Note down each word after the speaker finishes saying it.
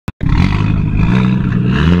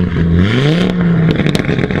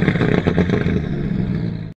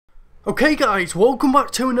Okay guys, welcome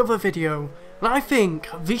back to another video, and I think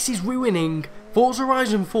this is ruining Forza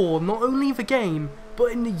Horizon 4 not only the game,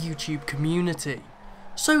 but in the YouTube community.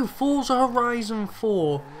 So Forza Horizon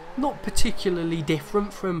 4, not particularly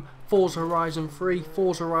different from Forza Horizon 3,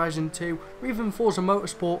 Forza Horizon 2, or even Forza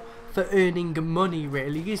Motorsport for earning money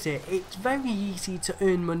really, is it? It's very easy to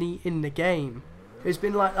earn money in the game. It's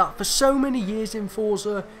been like that for so many years in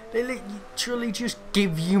Forza. They literally just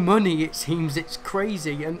give you money, it seems. It's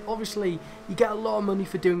crazy, and obviously you get a lot of money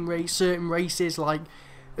for doing certain races, like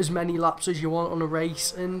as many laps as you want on a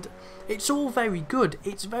race, and it's all very good.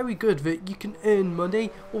 It's very good that you can earn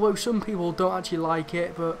money, although some people don't actually like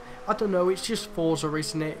it, but I don't know, it's just Forza,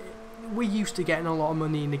 isn't it? We're used to getting a lot of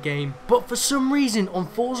money in the game. But for some reason on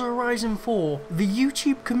Forza Horizon 4, the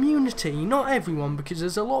YouTube community, not everyone, because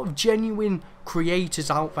there's a lot of genuine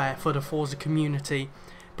creators out there for the Forza community,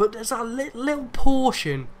 but there's that little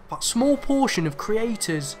portion, that small portion of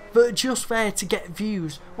creators that are just there to get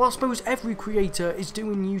views. Well, I suppose every creator is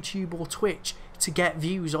doing YouTube or Twitch to get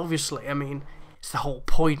views, obviously. I mean, it's the whole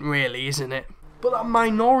point really, isn't it? But that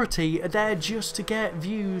minority are there just to get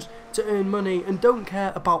views, to earn money, and don't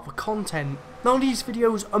care about the content. Now these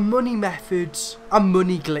videos are money methods and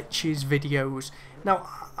money glitches videos. Now,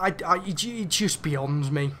 it just beyonds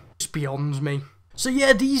me. Just beyonds me. So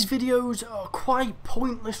yeah, these videos are quite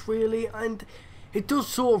pointless really, and it does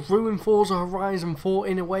sort of ruin Forza Horizon 4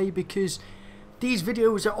 in a way, because these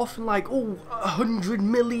videos are often like, oh, 100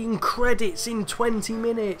 million credits in 20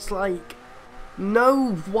 minutes, like...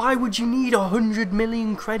 No, why would you need 100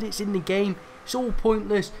 million credits in the game? It's all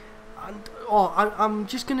pointless. And I'm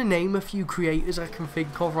just going to name a few creators I can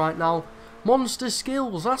think of right now. Monster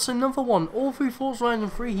Skills, that's another one. All through Forza Horizon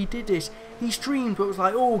 3 he did this. He streamed but was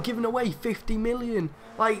like, oh, giving away 50 million.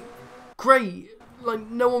 Like, great. Like,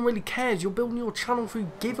 no one really cares. You're building your channel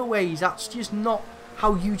through giveaways. That's just not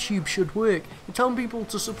how YouTube should work. You're telling people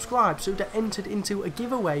to subscribe so they're entered into a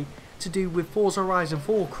giveaway to do with Forza Horizon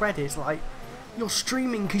 4 credits. Like, you're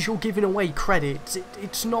streaming because you're giving away credits.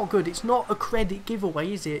 It's not good. It's not a credit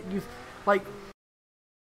giveaway, is it?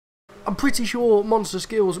 I'm pretty sure Monster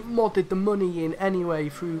Skills modded the money in anyway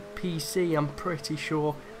through PC. I'm pretty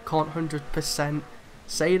sure. Can't 100%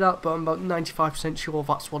 say that, but I'm about 95% sure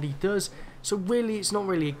that's what he does. So really, it's not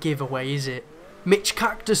really a giveaway, is it? Mitch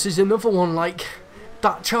Cactus is another one. Like,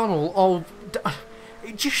 that channel,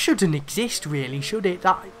 it just shouldn't exist really, should it?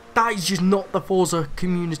 That is just not the Forza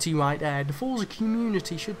community right there. The Forza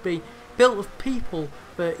community should be built of people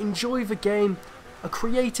that enjoy the game, are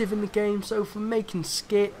creative in the game, so from making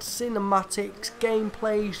skits, cinematics,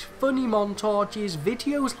 gameplays, funny montages,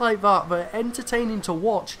 videos like that that are entertaining to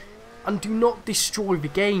watch and do not destroy the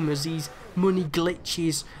game as these money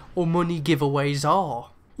glitches or money giveaways are.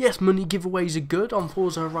 Yes, money giveaways are good on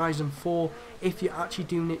Forza Horizon 4 if you're actually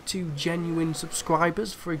doing it to genuine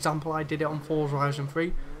subscribers. For example, I did it on Forza Horizon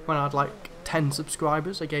 3 when I had like 10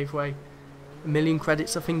 subscribers. I gave away 1 million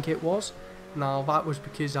credits, I think it was. Now that was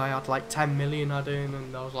because I had like 10 million I'd earned,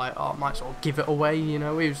 and I was like, oh, I might as well give it away, you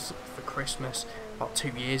know. It was for Christmas about 2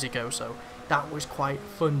 years ago, so that was quite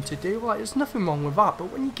fun to do. Like, there's nothing wrong with that,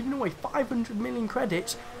 but when you're giving away 500 million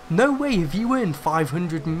credits, no way have you earned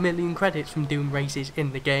 500 million credits from doing races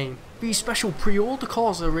in the game. These special pre-order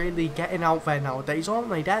cars are really getting out there nowadays, aren't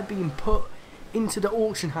they? They're being put into the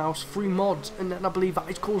auction house through mods, and then I believe that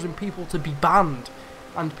is causing people to be banned.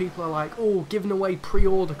 And people are like, oh, giving away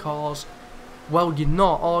pre-order cars. Well, you're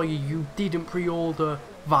not, are you? You didn't pre-order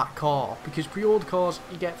that car, because pre-order cars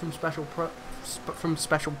you get from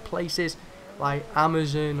special places like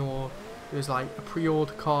Amazon, or there's like a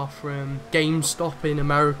pre-order car from GameStop in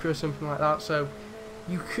America or something like that. So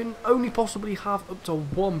you can only possibly have up to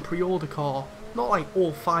one pre-order car, not like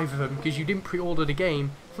all 5 of them, because you didn't pre-order the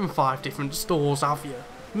game from 5 different stores, have you?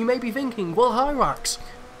 You may be thinking, well, Hyrax,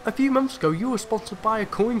 a few months ago you were sponsored by a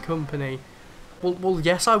coin company. Well,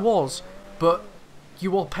 yes, I was, but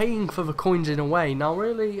you are paying for the coins in a way. Now,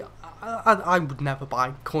 really, I would never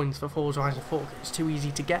buy coins for Forza Horizon 4 because it's too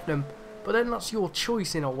easy to get them. But then that's your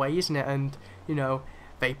choice in a way, isn't it? And, you know,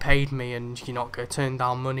 they paid me, and you're not going to turn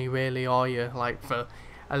down money, really, are you? Like, for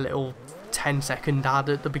a little 10-second ad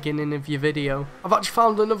at the beginning of your video. I've actually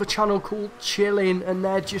found another channel called Chillin', and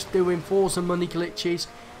they're just doing Forza money glitches.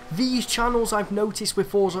 These channels I've noticed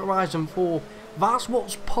with Forza Horizon 4, that's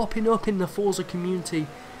what's popping up in the Forza community.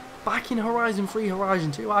 Back in Horizon 3,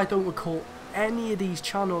 Horizon 2, I don't recall any of these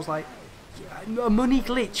channels. Like, a money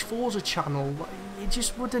glitch Forza channel, it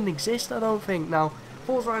just wouldn't exist, I don't think. Now,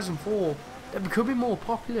 Forza Horizon 4, they're becoming more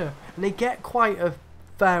popular, and they get quite a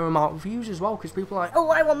fair amount of views as well, because people are like, oh,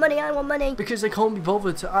 I want money, because they can't be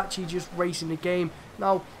bothered to actually just race in the game.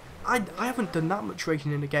 Now, I haven't done that much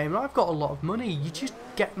racing in the game, and I've got a lot of money. You just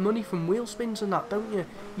get money from wheel spins and that, don't you?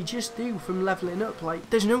 You just do from levelling up. Like,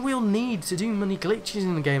 there's no real need to do money glitches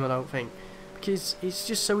in the game, I don't think, because it's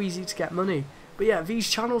just so easy to get money. But yeah, these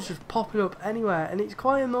channels just popping up anywhere, and it's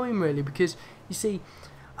quite annoying really, because you see,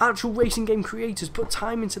 actual racing game creators put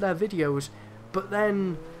time into their videos, but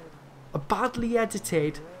then a badly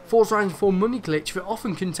edited Forza Horizon 4 money glitch that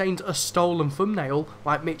often contains a stolen thumbnail,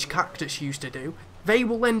 like Mitch Cactus used to do, they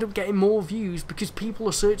will end up getting more views because people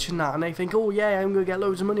are searching that and they think, oh yeah, I'm going to get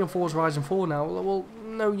loads of money on Forza Horizon 4 now. Well,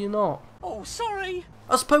 no you're not. Oh, sorry.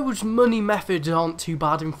 I suppose money methods aren't too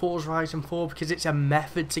bad in Forza Horizon 4 because it's a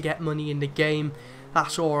method to get money in the game.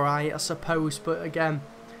 That's alright, I suppose, but again,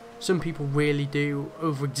 some people really do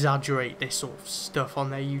over-exaggerate this sort of stuff on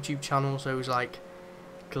their YouTube channels, those like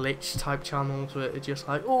glitch type channels where they're just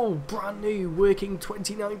like, oh, brand new, working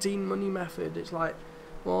 2019 money method. It's like,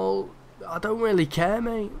 well, I don't really care,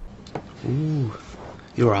 mate. Ooh,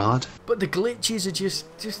 you're hard. But the glitches are just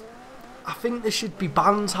I think there should be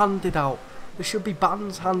bans handed out. There should be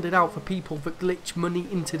bans handed out for people that glitch money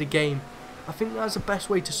into the game. I think that's the best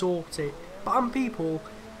way to sort it. Ban people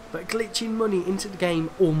that glitching money into the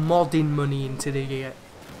game or modding money into the game.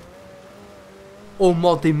 Or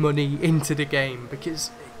modding money into the game,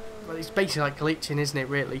 because well, it's basically like glitching, isn't it,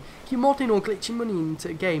 really? If you're modding or glitching money into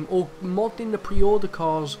the game, or modding the pre-order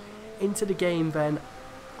cars into the game, then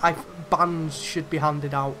bans should be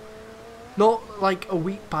handed out. Not like a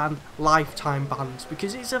week ban, lifetime bans,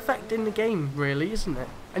 because it's affecting the game, really, isn't it?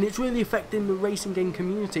 And it's really affecting the racing game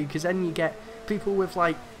community, because then you get people with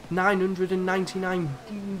like 999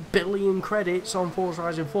 billion credits on Forza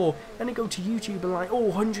Horizon 4, and they go to YouTube and like, oh,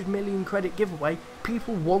 100 million credit giveaway.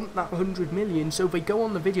 People want that 100 million, so they go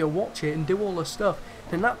on the video, watch it, and do all the stuff.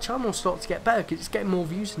 Then that channel starts to get better because it's getting more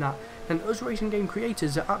views than that. And us racing game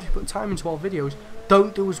creators that actually put time into our videos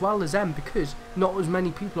don't do as well as them, because not as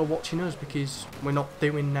many people are watching us because we're not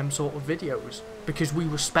doing them sort of videos. Because we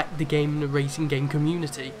respect the game and the racing game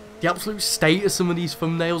community. The absolute state of some of these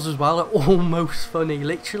thumbnails as well are almost funny.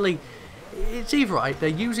 Literally, it's either right, they're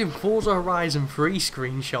using Forza Horizon 3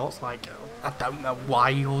 screenshots, like, I don't know why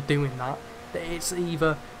you're doing that. It's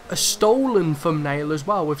either a stolen thumbnail as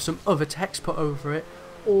well with some other text put over it,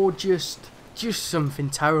 or just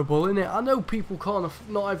something terrible in it. I know people can't,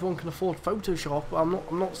 not everyone can afford Photoshop. I'm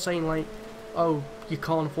not saying like, oh, you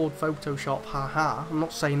can't afford Photoshop, haha. I'm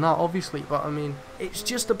not saying that, obviously, but I mean, it's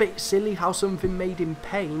just a bit silly how something made in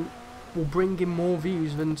Paint will bring in more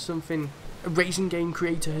views than something a racing game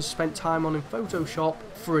creator has spent time on in Photoshop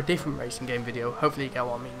for a different racing game video. Hopefully you get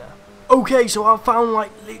what I mean there. Okay, so I found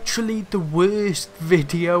like literally the worst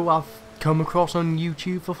video I've come across on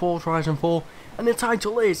YouTube for Forza Horizon 4, and the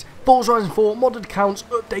title is Forza Horizon 4 modded accounts,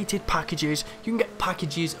 updated packages. You can get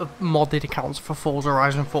packages of modded accounts for Forza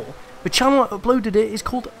Horizon 4. The channel that uploaded it is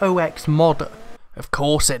called OX Modder. Of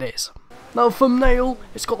course it is. Now the thumbnail,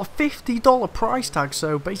 it's got a $50 price tag,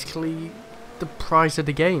 so basically the price of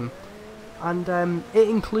the game. And it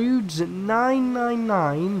includes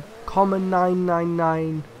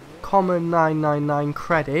 999,999,999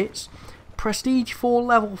 credits, Prestige 4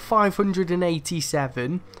 level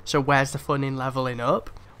 587, so where's the fun in leveling up?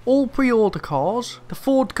 All pre-order cars, the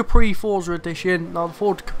Ford Capri Forza Edition. Now the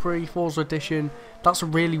Ford Capri Forza Edition, that's a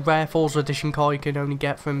really rare Forza Edition car you can only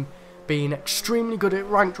get from being extremely good at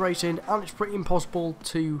ranked racing, and it's pretty impossible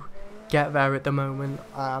to get there at the moment,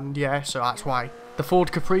 and yeah, so that's why the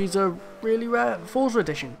Ford Capri's a really rare Forza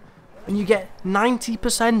Edition. And you get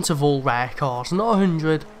 90% of all rare cars, not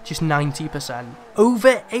 100, just 90%.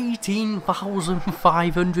 Over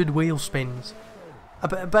 18,500 wheel spins. I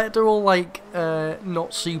bet they're all like,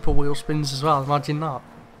 not super wheel spins as well, imagine that.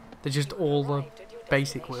 They're just all the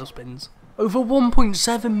basic wheel spins. Over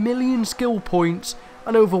 1.7 million skill points,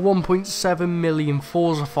 and over 1.7 million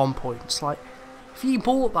Forza Fun points. Like, if you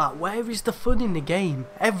bought that, where is the fun in the game?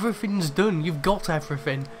 Everything's done, you've got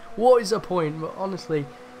everything. What is the point? But honestly,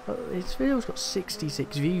 this video's got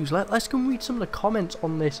 66 views. Let's go and read some of the comments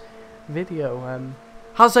on this video.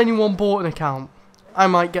 Has anyone bought an account? I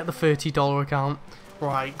might get the $30 account.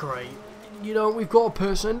 Right, great. You know, we've got a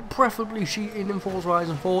person, preferably cheating in Forza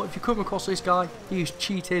Horizon 4. If you come across this guy, he's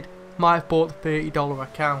cheated, might have bought the $30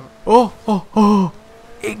 account. Oh!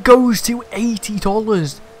 It goes to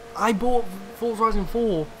 $80. I bought Forza Horizon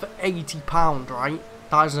 4 for £80, right?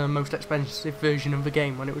 That is the most expensive version of the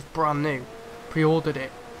game when it was brand new. Pre-ordered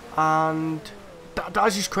it. And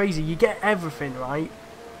that's just crazy. You get everything, right,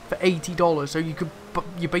 for $80. So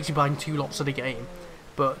you're basically buying 2 lots of the game.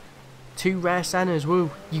 But 2 rare centers,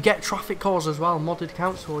 woo. You get traffic cars as well, modded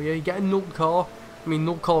accounts for you. You get a null car. I mean,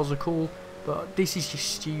 null cars are cool, but this is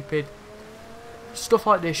just stupid. stuff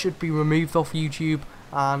like this should be removed off YouTube,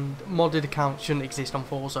 and modded accounts shouldn't exist on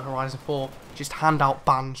Forza Horizon 4. Just hand out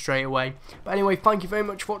bans straight away. But anyway, thank you very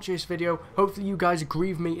much for watching this video. Hopefully you guys agree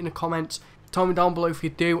with me in the comments. Tell me down below if you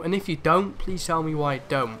do, and if you don't, please tell me why you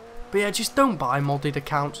don't. But yeah, just don't buy modded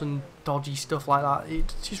accounts and dodgy stuff like that.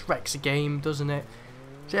 It just wrecks the game, doesn't it?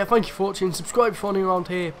 So yeah, thank you for watching. Subscribe if you're new around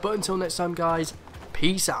here. But until next time, guys,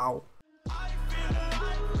 peace out.